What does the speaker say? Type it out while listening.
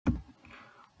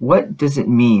What does it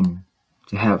mean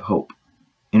to have hope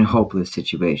in a hopeless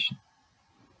situation?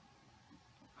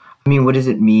 I mean, what does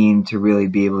it mean to really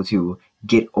be able to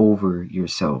get over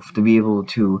yourself, to be able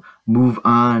to move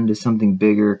on to something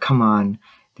bigger? Come on,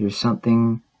 there's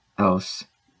something else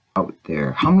out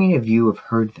there. How many of you have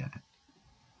heard that?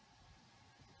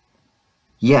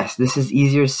 Yes, this is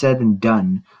easier said than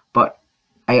done, but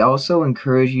I also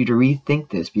encourage you to rethink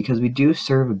this because we do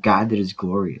serve a God that is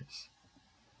glorious.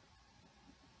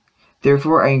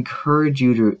 Therefore, I encourage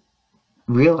you to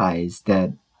realize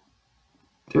that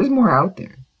there's more out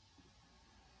there.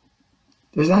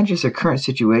 There's not just a current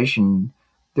situation,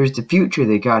 there's the future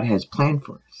that God has planned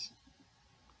for us.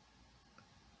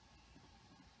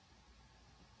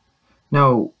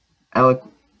 Now, Alec,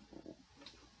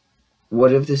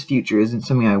 what if this future isn't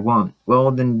something I want? Well,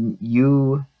 then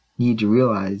you need to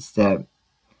realize that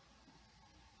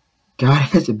God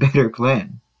has a better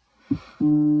plan.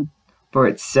 For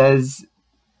it says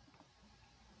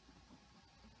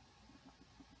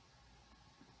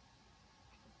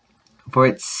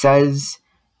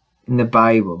in the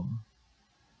Bible,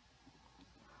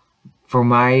 "For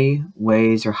my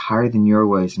ways are higher than your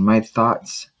ways, and my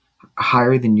thoughts are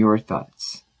higher than your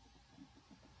thoughts."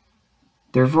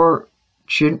 Therefore,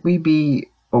 shouldn't we be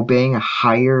obeying a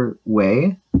higher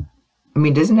way? I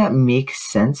mean, doesn't that make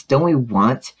sense? Don't we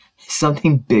want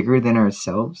something bigger than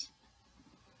ourselves?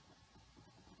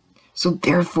 So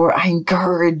therefore, I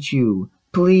encourage you,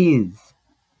 please,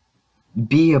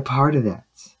 be a part of that.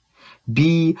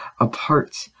 Be a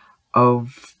part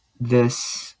of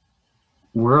this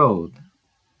world.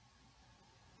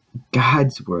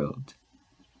 God's world.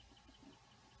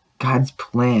 God's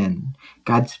plan.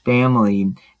 God's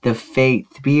family. The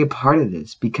faith. Be a part of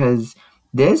this because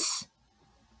this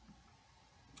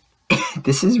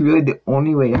is really the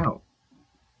only way out.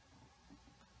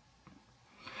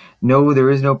 No, there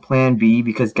is no plan B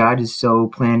because God is so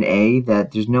plan A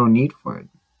that there's no need for it.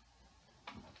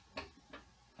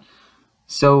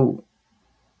 So,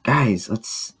 guys,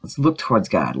 let's look towards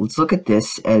God. Let's look at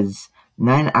this as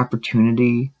not an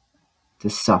opportunity to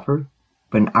suffer,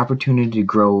 but an opportunity to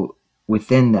grow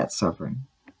within that suffering.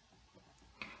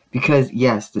 Because,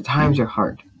 yes, the times are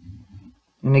hard.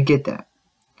 And I get that.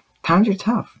 Times are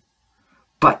tough.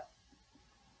 But,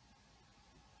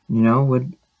 you know,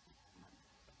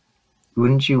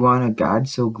 wouldn't you want a God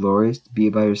so glorious to be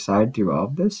by your side through all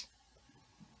of this?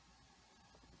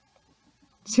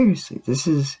 Seriously, this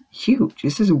is huge.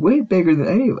 This is way bigger than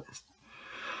any of us.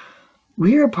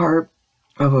 We are a part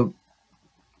of a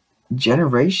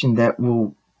generation that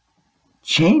will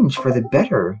change for the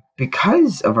better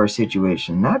because of our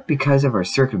situation, not because of our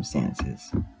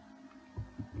circumstances,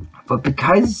 but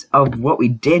because of what we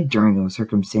did during those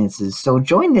circumstances. So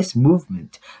join this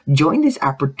movement. Join this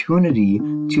opportunity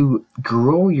to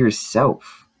grow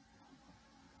yourself.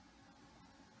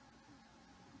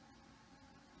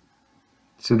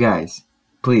 So guys,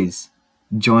 please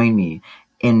join me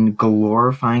in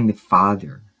glorifying the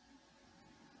Father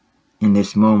in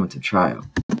this moment of trial.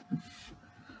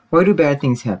 Why do bad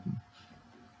things happen?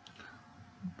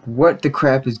 What the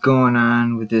crap is going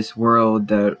on with this world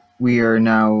that we are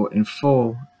now in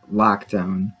full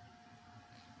lockdown,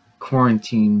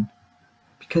 quarantine,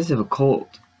 because of a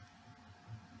cold?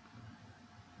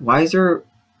 Why is there,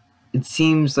 it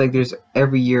seems like there's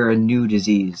every year a new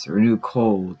disease or a new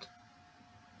cold?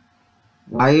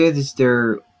 Why is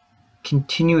there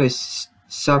continuous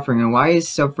suffering, and why is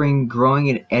suffering growing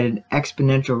at an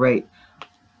exponential rate?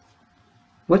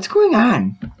 What's going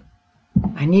on?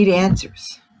 I need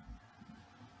answers.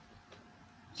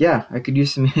 Yeah, I could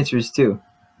use some answers too.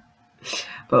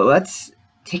 But let's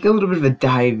take a little bit of a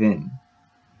dive in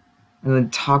and then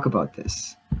talk about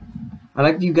this. I'd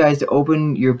like you guys to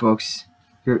open your books,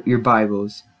 your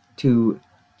Bibles, to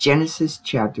Genesis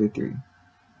chapter 3.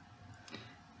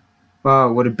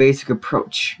 Wow, what a basic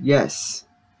approach. Yes,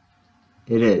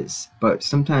 it is. But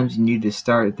sometimes you need to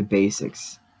start at the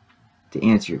basics to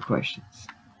answer your questions.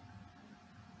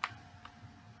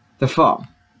 The fall.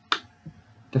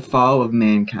 The fall of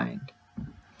mankind.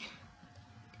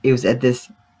 It was at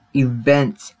this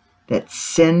event that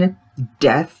sin,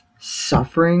 death,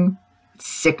 suffering,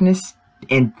 sickness,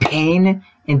 and pain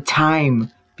and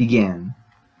time began.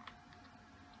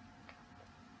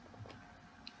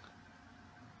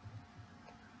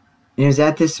 And it was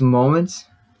at this moment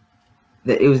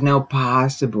that it was now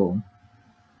possible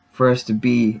for us to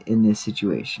be in this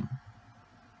situation.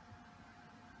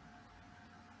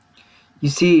 You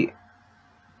see,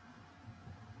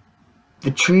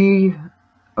 the tree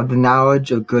of the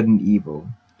knowledge of good and evil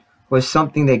was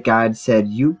something that God said,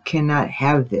 you cannot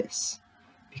have this.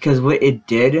 Because what it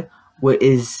did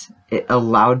it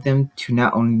allowed them to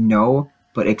not only know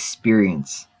but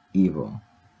experience evil.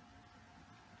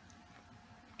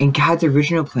 And God's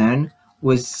original plan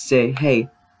was to say, hey,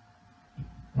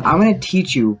 I'm going to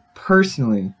teach you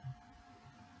personally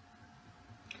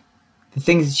the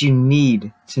things that you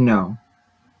need to know.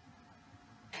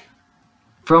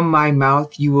 From my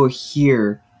mouth, you will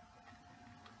hear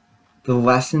the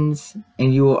lessons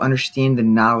and you will understand the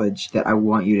knowledge that I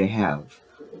want you to have.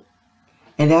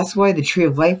 And that's why the tree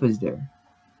of life was there.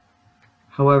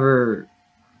 However,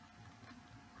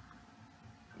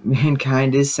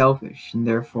 mankind is selfish, and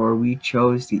therefore we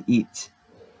chose to eat.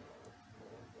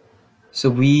 So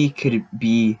we could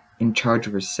be in charge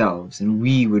of ourselves, and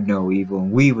we would know evil,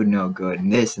 and we would know good,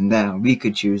 and this and that, and we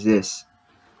could choose this.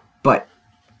 But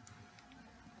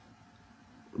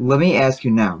let me ask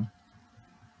you now,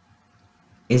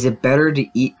 is it better to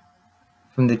eat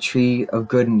from the tree of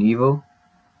good and evil,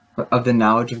 of the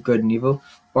knowledge of good and evil,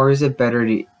 or is it better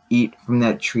to eat from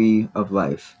that tree of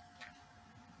life?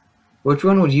 Which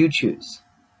one would you choose?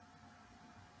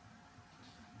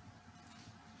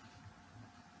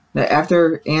 Now,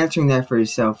 after answering that for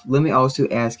yourself, let me also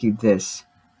ask you this.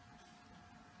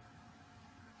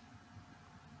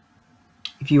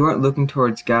 If you aren't looking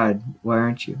towards God, why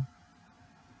aren't you?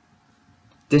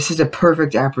 This is a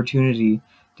perfect opportunity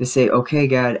to say, okay,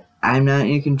 God, I'm not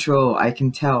in control. I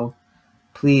can tell.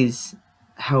 Please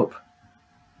help.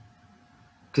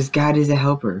 Because God is a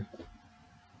helper.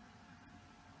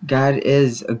 God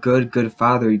is a good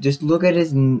Father. Just look at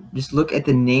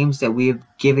the names that we have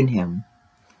given him.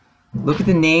 Look at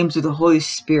the names of the Holy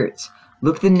Spirit.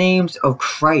 Look at the names of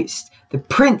Christ, the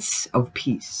Prince of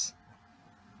Peace.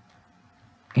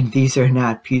 And these are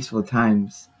not peaceful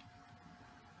times.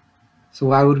 So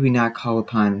why would we not call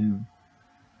upon him?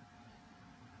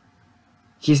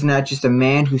 He's not just a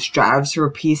man who strives for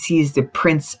peace, he is the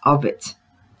Prince of it.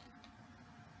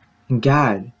 And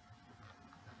God,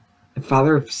 the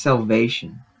Father of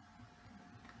salvation.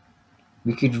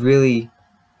 We could really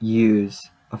use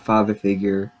a father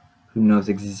figure who knows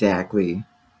exactly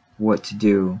what to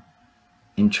do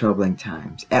in troubling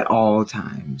times, at all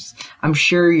times. I'm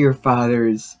sure your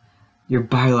fathers, your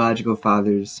biological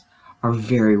fathers, are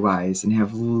very wise and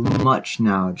have much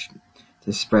knowledge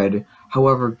to spread.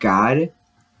 However, God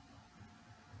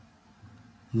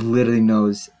literally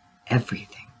knows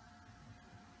everything.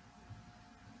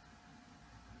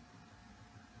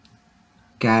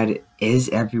 God is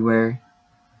everywhere.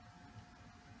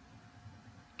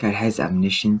 God has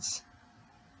omniscience,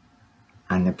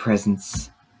 omnipresence,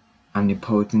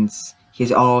 omnipotence. He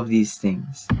has all of these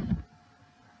things.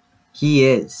 He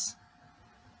is,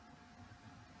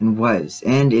 and was,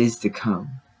 and is to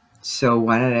come. So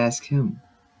why not ask him?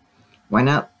 Why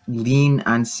not lean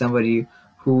on somebody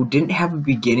who didn't have a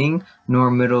beginning, nor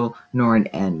a middle, nor an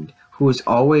end, who is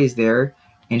always there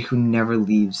and who never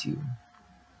leaves you?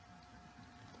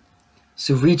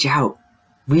 So reach out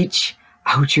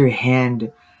your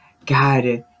hand.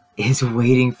 God is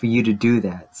waiting for you to do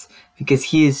that because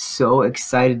he is so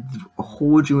excited to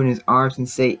hold you in his arms and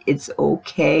say, it's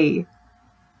okay.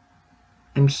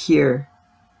 I'm here.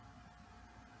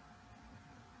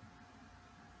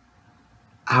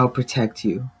 I'll protect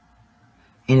you.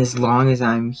 And as long as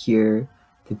I'm here,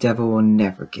 the devil will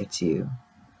never get to you.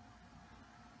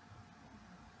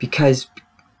 Because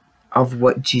of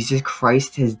what Jesus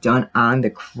Christ has done on the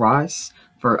cross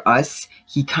for us,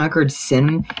 he conquered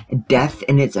sin, death,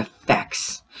 and its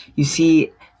effects. You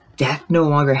see, death no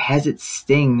longer has its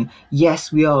sting.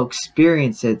 Yes, we all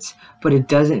experience it, but it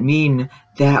doesn't mean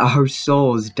that our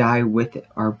souls die with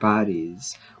our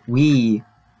bodies. We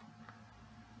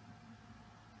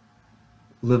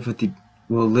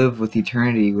will live with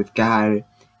eternity with God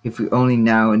if we only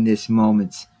now in this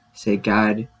moment say,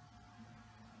 God,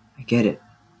 I get it.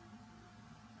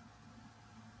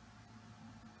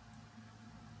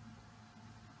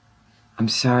 I'm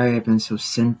sorry I've been so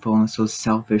sinful and so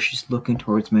selfish, just looking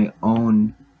towards my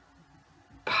own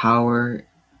power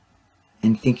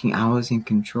and thinking I was in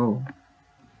control.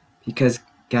 Because,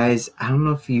 guys, I don't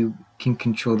know if you can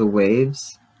control the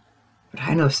waves, but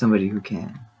I know somebody who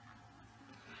can.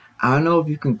 I don't know if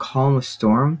you can calm a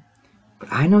storm, but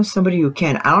I know somebody who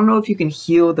can. I don't know if you can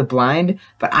heal the blind,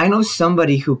 but I know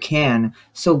somebody who can.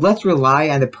 So let's rely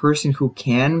on the person who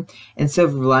can instead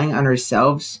of relying on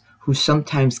ourselves who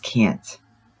sometimes can't.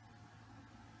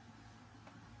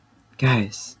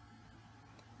 Guys,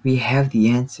 we have the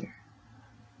answer.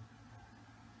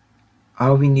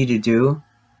 All we need to do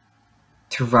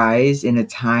to rise in a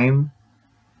time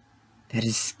that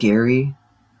is scary,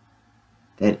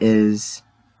 that is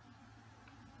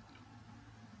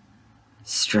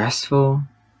stressful,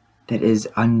 that is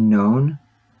unknown,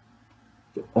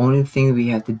 the only thing we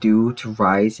have to do to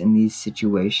rise in these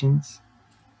situations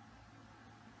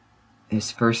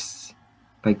is first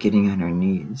by getting on our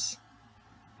knees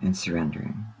and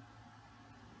surrendering.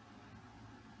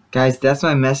 Guys, that's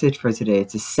my message for today.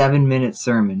 It's a 7-minute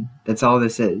sermon. That's all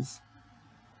this is.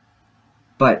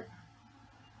 But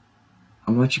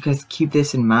I want you guys to keep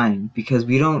this in mind, because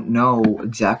we don't know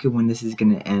exactly when this is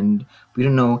going to end. We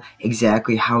don't know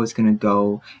exactly how it's going to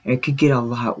go. And it could get a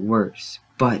lot worse.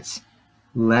 But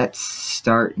let's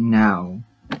start now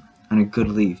on a good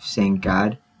leaf, saying,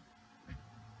 God,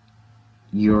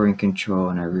 you're in control,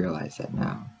 and I realize that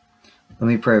now. Let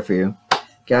me pray for you.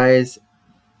 Guys,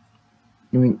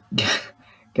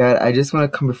 God, I just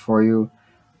want to come before you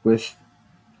with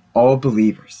all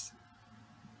believers,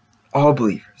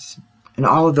 and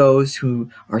all those who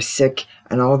are sick,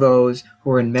 and all those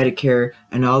who are in Medicare,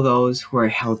 and all those who are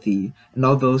healthy, and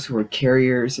all those who are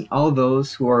carriers, and all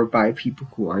those who are by people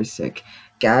who are sick.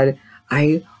 God,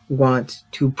 I want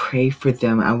to pray for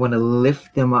them. I want to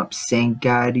lift them up, saying,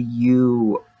 God,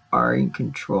 you are in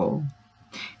control,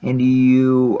 and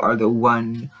you are the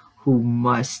one who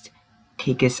must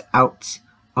take us out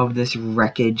of this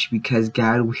wreckage, because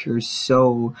God, we are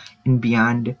so in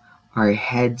beyond our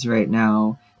heads right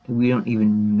now that we don't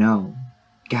even know.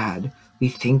 God, we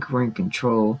think we're in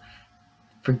control.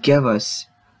 Forgive us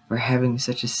for having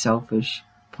such a selfish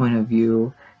point of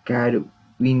view. God,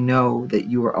 we know that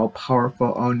you are all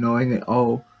powerful, all knowing, and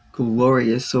all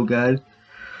glorious. So God,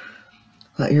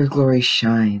 let your glory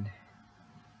shine,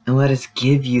 and let us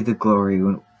give you the glory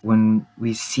when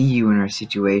we see you in our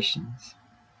situations.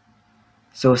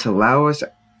 So allow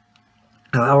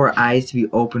our eyes to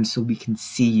be open so we can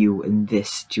see you in this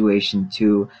situation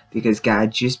too. Because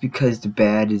God, just because the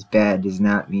bad is bad does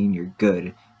not mean your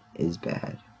good is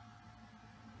bad.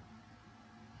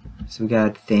 So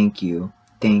God, thank you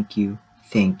for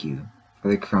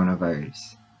the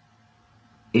coronavirus.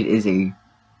 It is a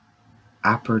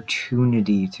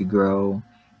opportunity to grow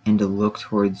and to look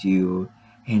towards you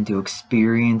and to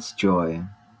experience joy.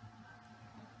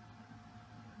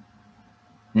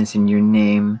 And it's in your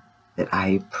name that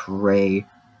I pray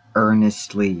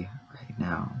earnestly right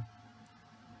now.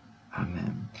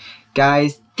 Amen.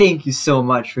 Guys, thank you so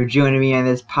much for joining me on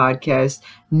this podcast.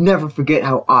 Never forget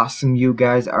how awesome you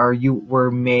guys are. You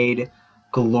were made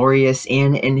glorious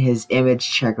and in his image.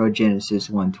 Check out Genesis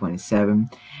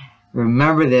 1:27.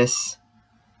 Remember this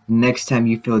next time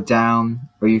you feel down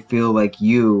or you feel like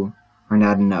you are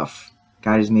not enough.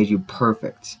 God has made you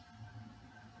perfect.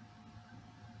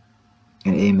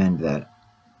 And amen to that.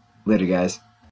 Later, guys.